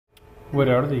What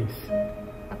are these?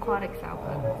 Aquatic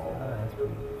salad.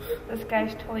 This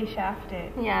guy's totally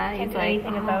shafted. Yeah, Can't he's do like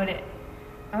anything about it.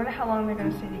 I wonder how long they're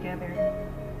gonna stay together.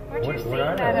 Weren't you What saying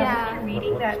are that they? Yeah. you're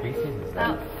reading What that species is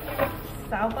that?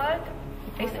 Salbud?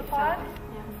 Isopod?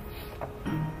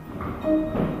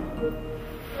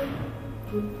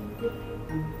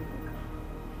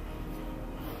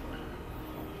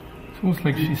 It's almost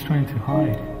like she's trying to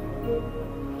hide.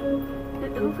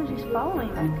 It looks like she's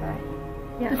following that guy.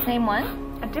 Yeah. The same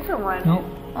one? A different one. No.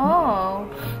 Oh,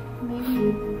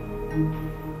 maybe.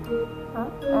 Huh?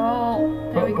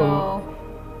 Oh, there we go.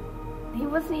 He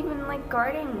wasn't even like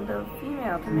guarding the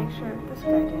female to make sure this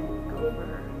guy didn't go for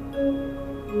her.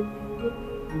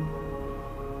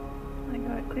 I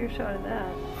got a clear shot of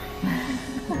that.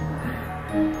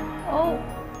 Oh.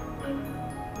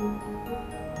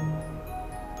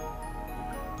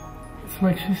 It's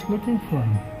like she's looking for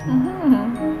him.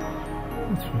 Mm-hmm.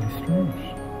 That's really strange.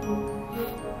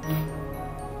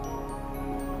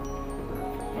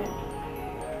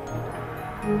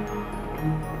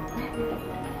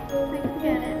 I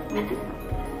get it.